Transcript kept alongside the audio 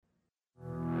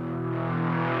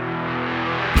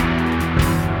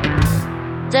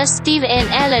The Steve and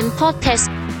Alan Podcast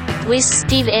with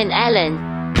Steve and Alan.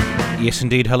 Yes,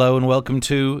 indeed. Hello and welcome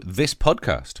to this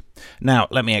podcast. Now,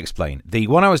 let me explain. The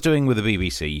one I was doing with the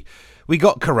BBC, we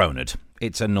got corona'd.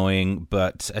 It's annoying,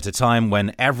 but at a time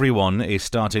when everyone is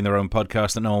starting their own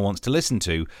podcast that no one wants to listen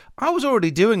to, I was already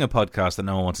doing a podcast that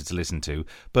no one wanted to listen to,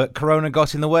 but Corona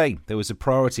got in the way. There was a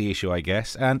priority issue, I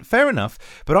guess, and fair enough,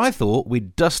 but I thought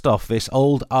we'd dust off this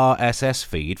old RSS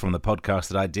feed from the podcast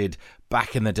that I did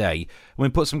back in the day, and we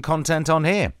put some content on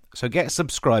here. So get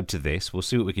subscribed to this. We'll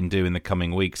see what we can do in the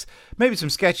coming weeks. Maybe some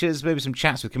sketches, maybe some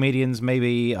chats with comedians,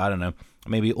 maybe, I don't know,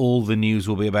 maybe all the news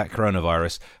will be about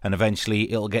coronavirus, and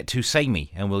eventually it'll get too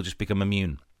samey and we'll just become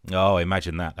immune. Oh,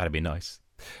 imagine that. That'd be nice.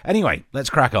 Anyway, let's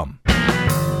crack on.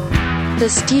 The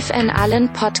Steve and Alan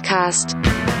Podcast.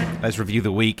 Let's review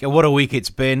the week. What a week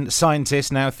it's been.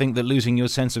 Scientists now think that losing your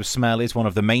sense of smell is one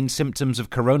of the main symptoms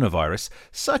of coronavirus.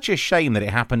 Such a shame that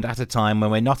it happened at a time when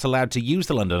we're not allowed to use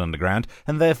the London Underground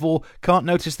and therefore can't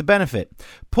notice the benefit.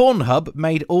 Pornhub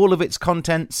made all of its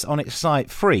contents on its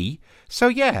site free. So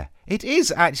yeah, it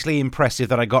is actually impressive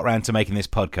that I got round to making this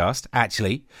podcast,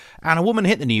 actually. And a woman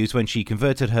hit the news when she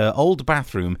converted her old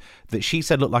bathroom that she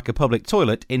said looked like a public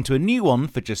toilet into a new one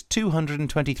for just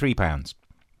 £223.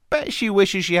 Bet she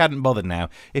wishes she hadn't bothered now.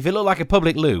 If it looked like a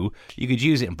public loo, you could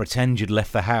use it and pretend you'd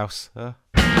left the house. The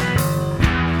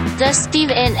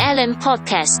Steve and Alan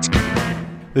Podcast.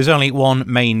 There's only one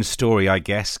main story, I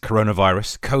guess.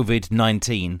 Coronavirus,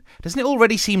 COVID-19. Doesn't it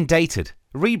already seem dated?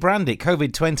 Rebrand it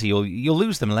COVID-20 or you'll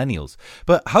lose the millennials.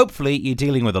 But hopefully you're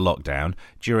dealing with a lockdown.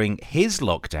 During his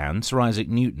lockdown, Sir Isaac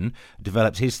Newton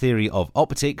developed his theory of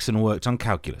optics and worked on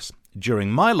calculus. During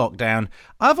my lockdown,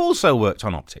 I've also worked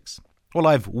on optics. Well,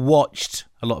 I've watched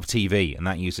a lot of TV, and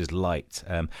that uses light.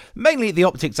 Mainly the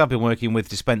optics I've been working with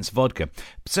dispense vodka.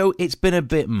 So it's been a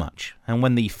bit much. And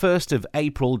when the 1st of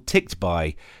April ticked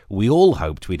by, we all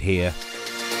hoped we'd hear...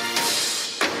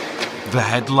 The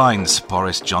headlines.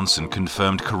 Boris Johnson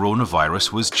confirmed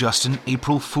coronavirus was just an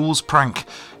April Fool's prank.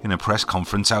 In a press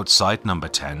conference outside Number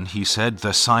 10, he said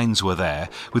the signs were there.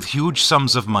 With huge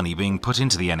sums of money being put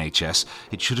into the NHS,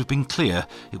 it should have been clear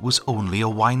it was only a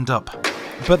wind-up.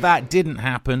 But that didn't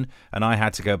happen, and I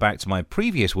had to go back to my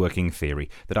previous working theory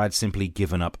that I'd simply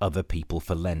given up other people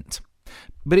for Lent.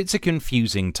 But it's a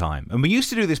confusing time, and we used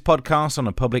to do this podcast on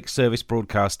a public service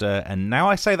broadcaster, and now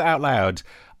I say that out loud,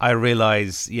 I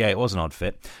realise, yeah, it was an odd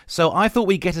fit. So I thought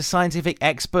we'd get a scientific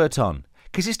expert on,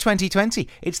 because it's 2020.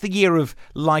 It's the year of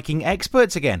liking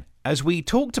experts again. As we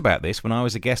talked about this when I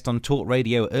was a guest on Talk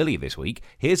Radio earlier this week,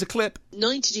 here's a clip.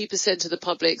 92% of the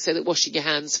public say that washing your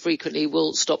hands frequently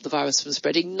will stop the virus from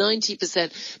spreading.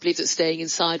 90% believe that staying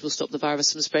inside will stop the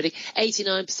virus from spreading.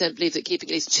 89% believe that keeping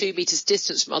at least 2 metres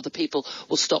distance from other people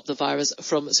will stop the virus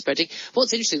from spreading.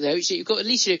 What's interesting, though, is you've got at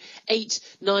least 8,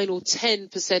 9 or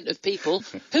 10% of people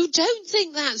who don't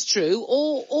think that's true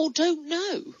or don't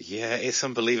know. Yeah, it's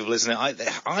unbelievable, isn't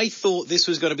it? I thought this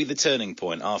was going to be the turning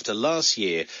point after last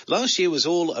year. Last year was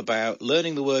all about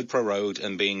learning the word prorogue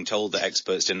and being told that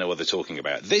experts didn't know what they're talking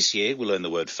about. This year, we learned the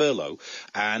word furlough,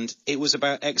 and it was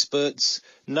about experts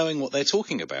knowing what they're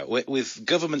talking about, with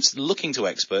governments looking to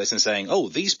experts and saying, oh,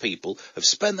 these people have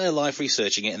spent their life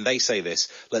researching it and they say this,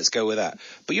 let's go with that.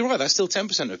 But you're right, that's still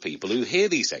 10% of people who hear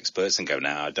these experts and go,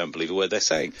 nah, I don't believe a word they're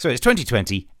saying. So it's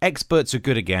 2020, experts are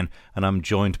good again, and I'm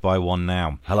joined by one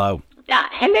now. Hello.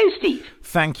 Hello, Steve.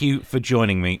 Thank you for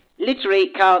joining me. Literally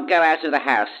can't go out of the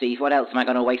house, Steve. What else am I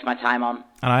going to waste my time on?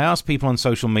 And I asked people on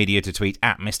social media to tweet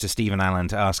at Mr. Stephen Allen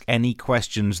to ask any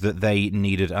questions that they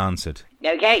needed answered.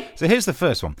 Okay. So here's the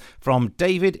first one. From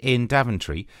David in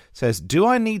Daventry. Says, do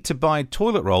I need to buy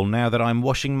toilet roll now that I'm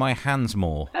washing my hands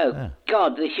more? Oh,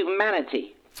 God, the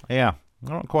humanity. Yeah.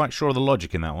 I'm not quite sure of the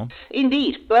logic in that one.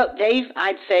 Indeed. Well, Dave,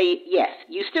 I'd say yes.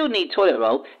 You still need toilet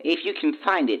roll if you can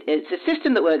find it. It's a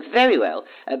system that works very well,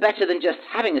 better than just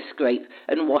having a scrape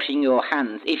and washing your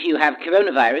hands. If you have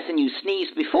coronavirus and you sneeze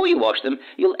before you wash them,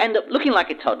 you'll end up looking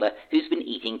like a toddler who's been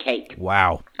eating cake.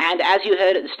 Wow. And as you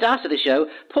heard at the start of the show,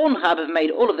 Pornhub have made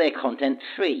all of their content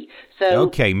free. So...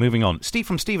 Okay, moving on. Steve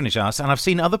from Stevenage asks, and I've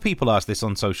seen other people ask this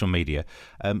on social media,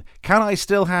 can I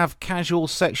still have casual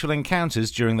sexual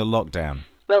encounters during the lockdown?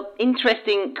 Well,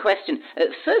 interesting question. At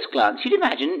first glance, you'd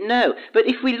imagine no. But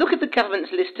if we look at the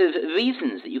government's list of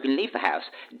reasons that you can leave the house,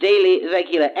 daily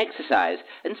regular exercise,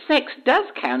 and sex does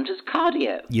count as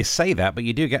cardio. You say that, but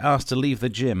you do get asked to leave the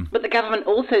gym. But the government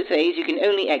also says you can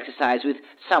only exercise with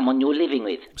someone you're living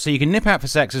with. So you can nip out for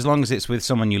sex as long as it's with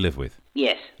someone you live with?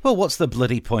 Yes. Well, what's the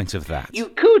bloody point of that? You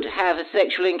could have a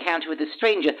sexual encounter with a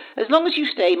stranger as long as you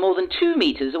stay more than 2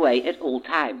 metres away at all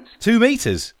times. 2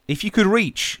 metres? If you could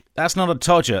reach That's not a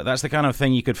todger. That's the kind of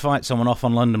thing you could fight someone off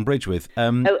on London Bridge with. Oh,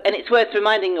 and it's worth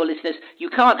reminding your listeners, you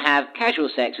can't have casual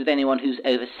sex with anyone who's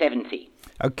over 70.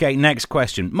 Okay, next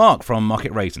question. Mark from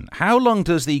Market Raisin. How long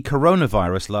does the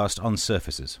coronavirus last on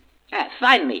surfaces?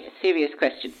 Finally, a serious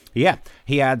question. Yeah,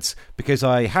 he adds, because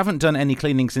I haven't done any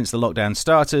cleaning since the lockdown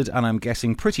started, and I'm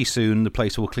guessing pretty soon the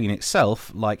place will clean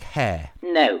itself like hair.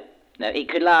 No, it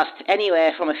could last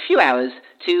anywhere from a few hours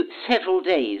to several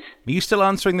days. Are you still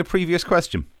answering the previous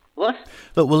question? What?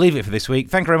 Look, we'll leave it for this week.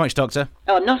 Thank you very much, Doctor.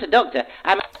 Oh, I'm not a doctor.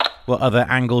 What other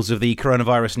angles of the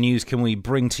coronavirus news can we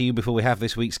bring to you before we have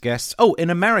this week's guests? Oh, in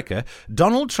America,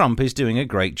 Donald Trump is doing a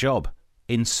great job.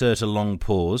 Insert a long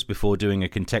pause before doing a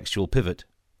contextual pivot.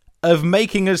 Of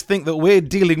making us think that we're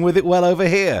dealing with it well over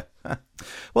here.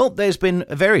 Well, there's been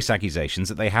various accusations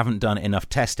that they haven't done enough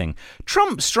testing.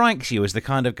 Trump strikes you as the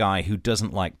kind of guy who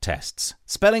doesn't like tests.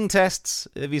 Spelling tests?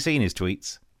 Have you seen his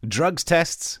tweets? Drugs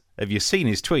tests? Have you seen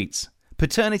his tweets?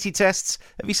 Paternity tests?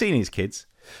 Have you seen his kids?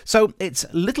 So it's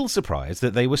little surprise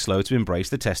that they were slow to embrace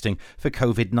the testing for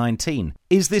COVID-19.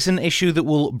 Is this an issue that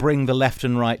will bring the left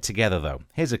and right together, though?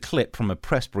 Here's a clip from a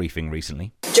press briefing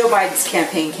recently. Joe Biden's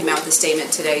campaign came out with a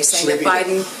statement today saying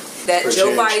that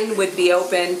Joe Biden would be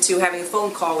open to having a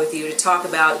phone call with you to talk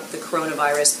about the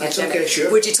coronavirus pandemic. Okay,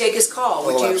 sure. Would you take his call?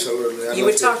 Absolutely. You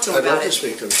would talk to him about it? I'd love to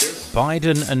speak to him, sure.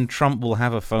 Biden and Trump will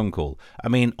have a phone call. I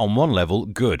mean, on one level,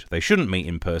 good. They shouldn't meet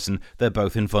in person. They're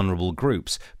both in vulnerable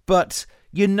groups. But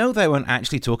you know they won't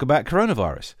actually talk about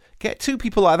coronavirus. Get two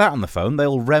people like that on the phone,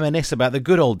 they'll reminisce about the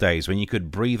good old days when you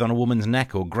could breathe on a woman's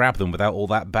neck or grab them without all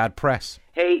that bad press.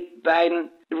 Hey, Biden,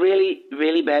 really,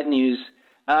 really bad news.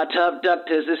 Our top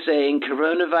doctors are saying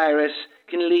coronavirus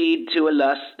can lead to a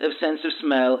loss of sense of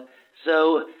smell.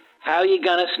 So, how are you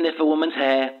gonna sniff a woman's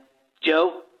hair?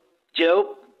 Joe?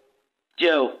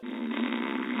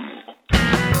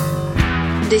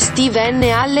 The Steve N.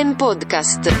 Allen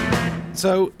Podcast.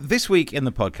 So, this week in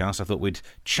the podcast, I thought we'd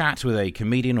chat with a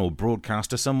comedian or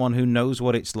broadcaster, someone who knows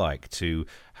what it's like to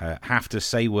have to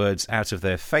say words out of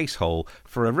their face hole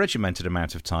for a regimented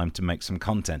amount of time to make some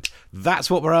content. That's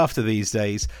what we're after these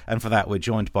days, and for that we're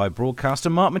joined by broadcaster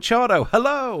Mark Machado.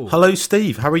 Hello! Hello,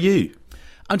 Steve. How are you?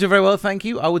 I'm doing very well, thank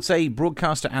you. I would say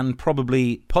broadcaster and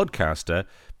probably podcaster,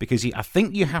 because I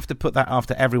think you have to put that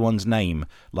after everyone's name,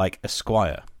 like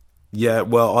Esquire. Yeah,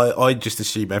 well, I just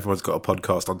assume everyone's got a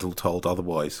podcast until told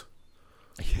otherwise.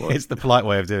 It's the polite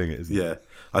way of doing it, isn't it? Yeah.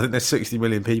 I think there's 60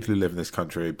 million people who live in this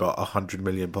country, but 100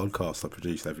 million podcasts are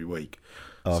produced every week.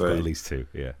 Oh, so, at least two,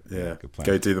 yeah. Yeah, good plan.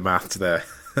 Go do the maths there.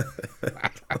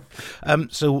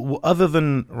 So other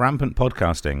than rampant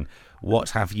podcasting,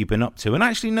 what have you been up to? And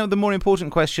actually, no, the more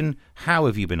important question, how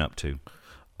have you been up to?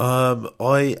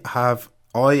 I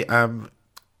am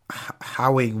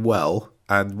howing well.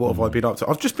 And what have I been up to?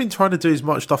 I've just been trying to do as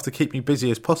much stuff to keep me busy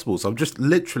as possible. So I'm just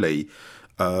literally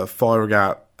firing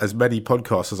out as many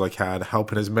podcasts as I can,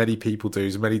 helping as many people do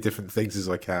as many different things as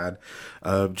I can.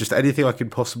 Just anything I can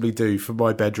possibly do from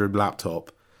my bedroom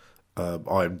laptop,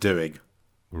 I'm doing.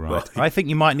 Right. I think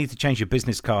you might need to change your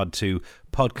business card to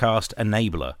podcast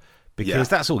enabler. Because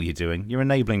that's all you're doing. You're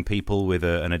enabling people with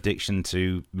an addiction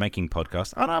to making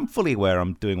podcasts. And I'm fully aware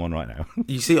I'm doing one right now.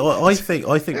 You see, I think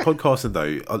podcasting,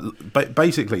 though,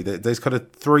 basically there's kind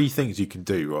of three things you can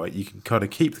do, right? You can kind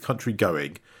of keep the country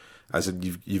going, as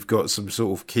in you've got some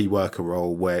sort of key worker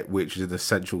role which is an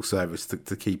essential service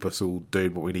to keep us all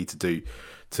doing what we need to do.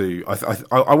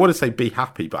 I want to say be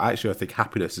happy, but actually I think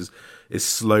happiness is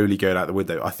slowly going out the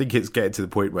window. I think it's getting to the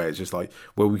point where it's just like,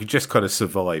 well, we can just kind of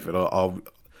survive, and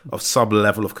of some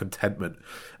level of contentment.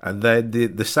 And then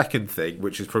the second thing,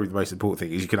 which is probably the most important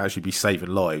thing, is you can actually be saving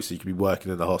lives. So you can be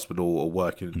working in the hospital or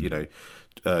working,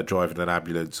 driving an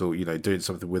ambulance, or, doing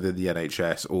something within the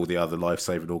NHS or the other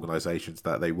life-saving organisations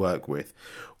that they work with.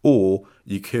 Or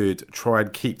you could try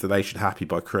and keep the nation happy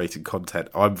by creating content.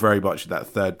 I'm very much in that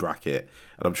third bracket,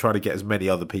 and I'm trying to get as many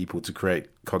other people to create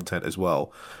content as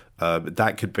well.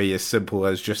 That could be as simple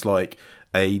as just like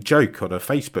a joke on a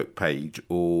Facebook page,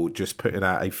 or just putting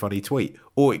out a funny tweet,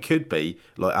 or it could be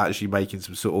like actually making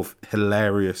some sort of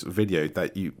hilarious video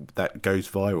that goes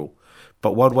viral.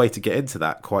 But one way to get into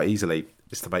that quite easily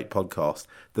is to make podcasts.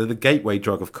 They're the gateway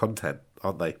drug of content,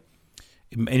 aren't they?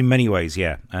 In many ways,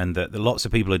 yeah. And lots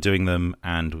of people are doing them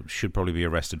and should probably be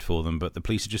arrested for them, but the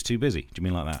police are just too busy. Do you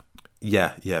mean like that?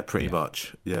 Yeah, pretty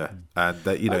much. Yeah, and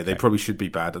they probably should be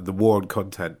banned. And the war on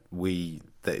content,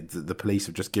 the police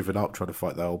have just given up trying to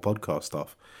fight that whole podcast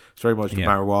stuff. It's very much the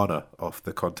marijuana of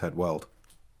the content world.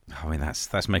 I mean,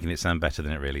 that's making it sound better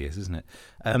than it really is, isn't it?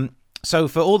 So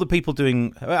for all the people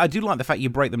doing... I do like the fact you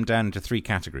break them down into three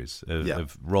categories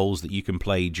of roles that you can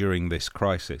play during this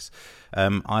crisis.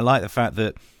 I like the fact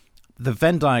that the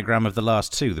Venn diagram of the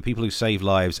last two, the people who save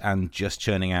lives and just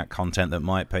churning out content that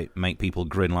might make people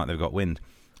grin like they've got wind,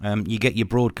 you get your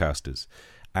broadcasters.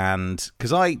 And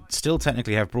because I still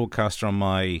technically have broadcaster on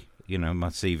my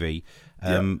CV,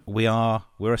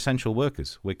 we're essential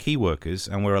workers. We're key workers,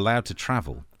 and we're allowed to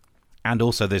travel. And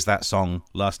also there's that song,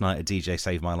 Last Night a DJ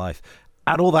Saved My Life.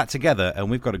 Add all that together,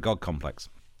 and we've got a God complex.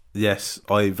 Yes,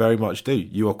 I very much do.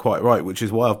 You are quite right, which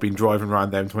is why I've been driving around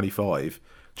the M25,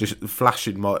 just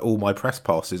flashing all my press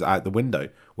passes out the window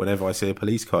whenever I see a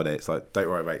police car there. It's like, don't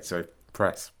worry, mate, so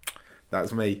press.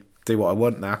 That's me. Do what I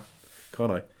want now,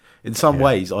 can't I? In some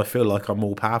ways, I feel like I'm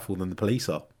more powerful than the police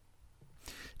are.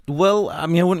 Well, I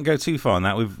mean, I wouldn't go too far on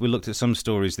that. We looked at some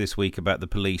stories this week about the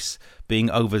police being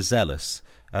overzealous.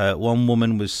 One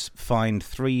woman was fined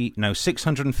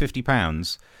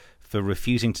 £650 for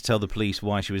refusing to tell the police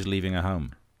why she was leaving her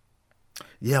home.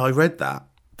 Yeah, I read that.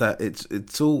 That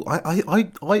it's all.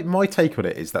 My take on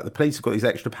it is that the police have got these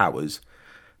extra powers.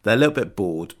 They're a little bit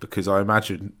bored because I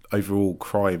imagine overall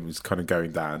crime is kind of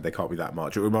going down. There can't be that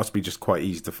much. It must be just quite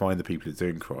easy to find the people who are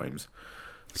doing crimes.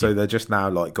 So they're just now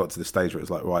got to the stage where it's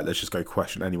like, right, let's just go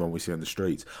question anyone we see on the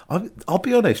streets. I'll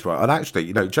be honest, right? And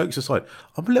actually, jokes aside,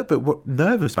 I'm a little bit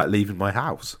nervous about leaving my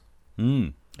house.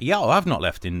 Yeah, I've not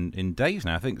left in days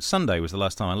now. I think Sunday was the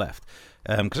last time I left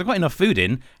because I've got enough food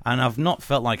in, and I've not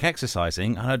felt like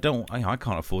exercising, and I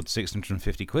can't afford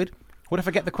 £650. What if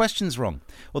I get the questions wrong?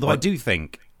 Although I do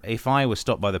think if I was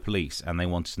stopped by the police and they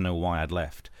wanted to know why I'd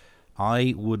left,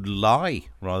 I would lie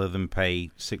rather than pay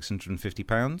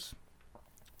 £650.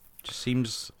 Just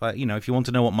seems like, if you want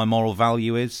to know what my moral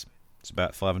value is, it's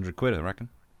about £500, I reckon.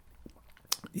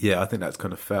 Yeah, I think that's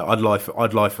kind of fair. I'd lie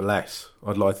for less.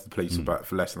 I'd lie to the police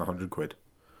for less than £100.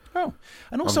 Oh,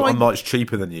 and also I'm much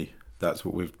cheaper than you. That's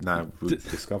what we've now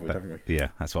discovered, haven't we? Yeah,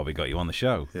 that's why we got you on the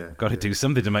show. Yeah, got to do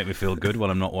something to make me feel good while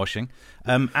I'm not washing.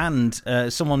 And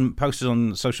someone posted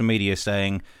on social media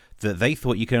saying that they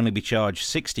thought you could only be charged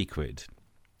 £60,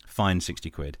 fined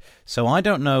 £60. So I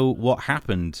don't know what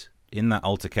happened in that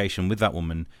altercation with that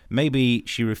woman. Maybe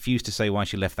she refused to say why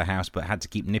she left the house, but had to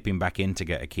keep nipping back in to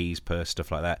get her keys, purse,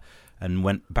 stuff like that, and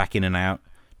went back in and out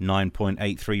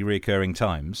 9.83 reoccurring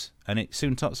times, and it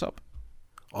soon tots up.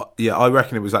 Yeah, I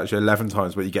reckon it was actually 11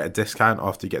 times, but you get a discount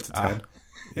after you get to 10.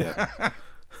 Yeah.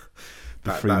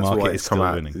 The free market is still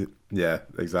winning. Yeah,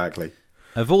 exactly.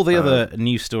 Of all the other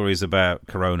news stories about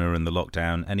Corona and the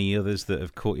lockdown, any others that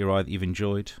have caught your eye that you've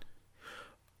enjoyed?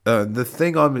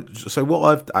 What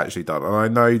I've actually done, and I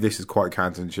know this is quite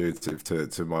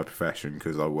counterintuitive to my profession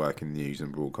because I work in news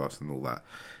and broadcast and all that,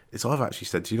 is I've actually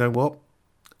said, do you know what?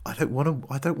 I don't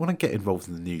want to get involved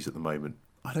in the news at the moment.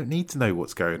 I don't need to know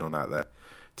what's going on out there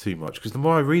too much, because the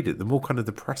more I read it, the more kind of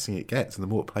depressing it gets, and the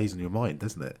more it plays on your mind,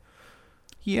 doesn't it?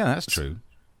 Yeah, that's true.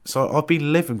 So I've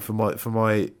been living for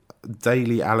my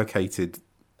daily allocated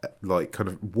kind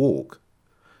of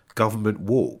government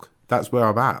walk. That's where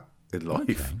I'm at in life.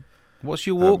 Okay. What's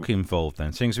your walk involved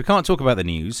then? Since we can't talk about the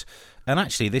news, and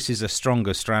actually this is a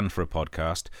stronger strand for a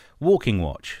podcast, Walking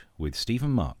Watch with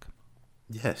Stephen Mark.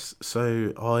 Yes,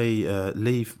 so I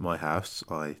leave my house,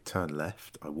 I turn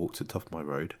left, I walk to the top of my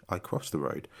road, I cross the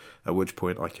road, at which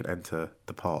point I can enter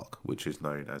the park, which is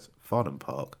known as Farnham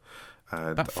Park.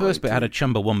 And that first bit had a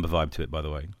Chumbawamba vibe to it, by the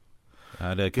way. I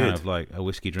had a kind of like a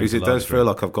whiskey drink. Because it does feel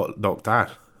like I've got knocked down.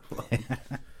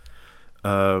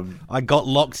 I got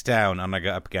locked down and I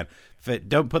got up again.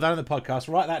 Don't put that in the podcast,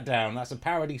 write that down. That's a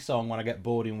parody song when I get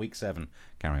bored in week 7.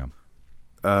 Carry on.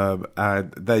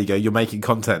 And there you go, you're making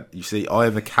content. You see, I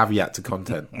am a caveat to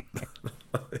content.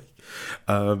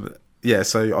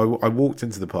 So I walked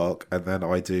into the park, and then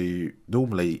I do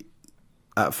normally.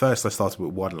 At first, I started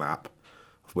with one lap,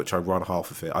 which I run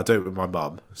half of it. I do it with my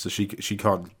mum, so she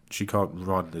can't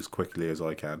run as quickly as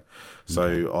I can.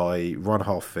 So I run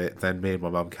half of it. Then me and my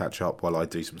mum catch up while I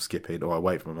do some skipping, or I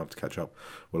wait for my mum to catch up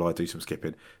while I do some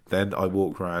skipping. Then I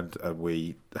walk around and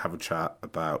we have a chat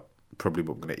about probably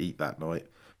what I'm going to eat that night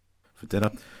for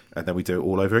dinner, and then we do it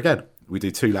all over again. We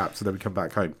do 2 laps and then we come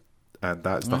back home, and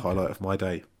that's the highlight of my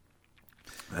day.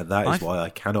 And that is why I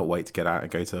cannot wait to get out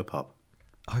and go to a pub.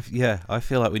 I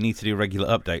feel like we need to do regular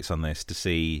updates on this to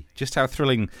see just how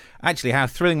thrilling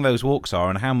those walks are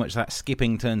and how much that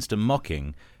skipping turns to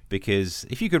mocking. Because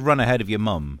if you could run ahead of your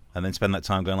mum and then spend that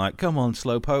time going like, come on,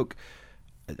 slowpoke,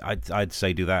 I'd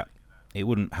say do that. It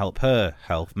wouldn't help her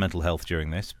mental health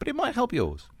during this, but it might help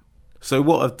yours. So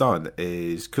what I've done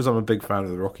is, because I'm a big fan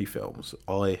of the Rocky films,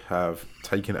 I have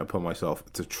taken it upon myself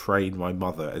to train my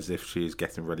mother as if she is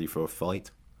getting ready for a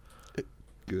fight.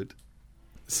 Good.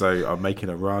 So I'm making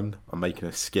a run, I'm making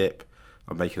a skip,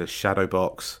 I'm making a shadow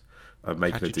box, and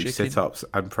making her Hatch a do chicken. sit-ups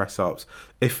and press-ups.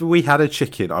 If we had a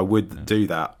chicken, I would do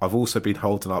that. I've also been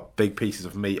holding up big pieces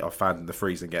of meat I've found in the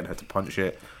freezer and getting her to punch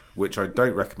it, which I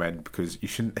don't recommend because you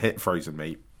shouldn't hit frozen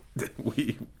meat.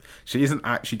 She isn't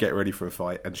actually getting ready for a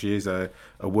fight, and she is a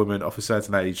woman of a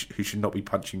certain age who should not be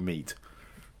punching meat.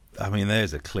 I mean,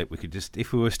 there's a clip we could just,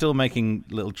 if we were still making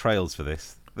little trails for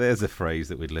this, there's a phrase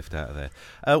that we'd lift out of there.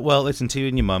 Well, listen, to you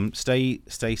and your mum, stay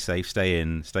safe, stay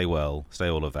in, stay well, stay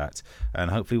all of that,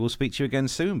 and hopefully we'll speak to you again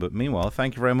soon. But meanwhile,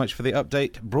 thank you very much for the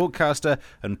update, broadcaster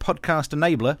and podcast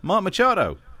enabler, Mark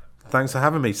Machado. Thanks for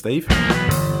having me, Steve.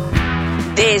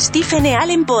 The Stephen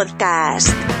Allen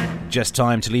Podcast. Just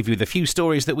time to leave you with a few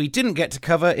stories that we didn't get to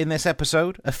cover in this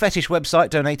episode. A fetish website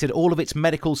donated all of its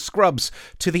medical scrubs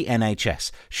to the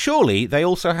NHS. Surely they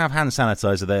also have hand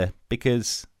sanitizer there,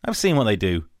 because I've seen what they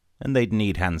do, and they'd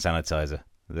need hand sanitizer.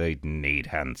 They'd need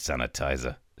hand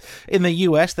sanitizer. In the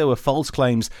US, there were false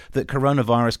claims that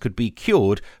coronavirus could be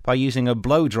cured by using a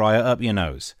blow dryer up your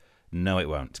nose. No, it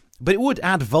won't. But it would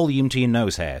add volume to your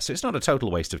nose hair, so it's not a total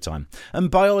waste of time.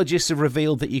 And biologists have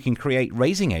revealed that you can create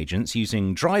raising agents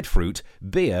using dried fruit,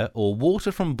 beer, or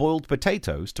water from boiled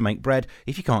potatoes to make bread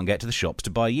if you can't get to the shops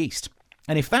to buy yeast.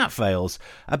 And if that fails,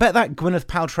 I bet that Gwyneth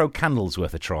Paltrow candle's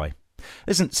worth a try.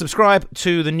 Listen, subscribe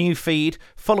to the new feed,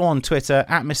 follow on Twitter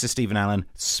at Mr. Stephen Allen.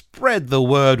 Spread the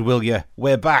word, will you?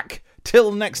 We're back.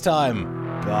 Till next time.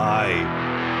 Bye.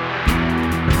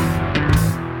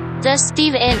 The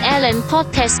Stephen Allen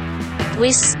Podcast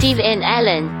with Stephen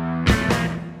Allen.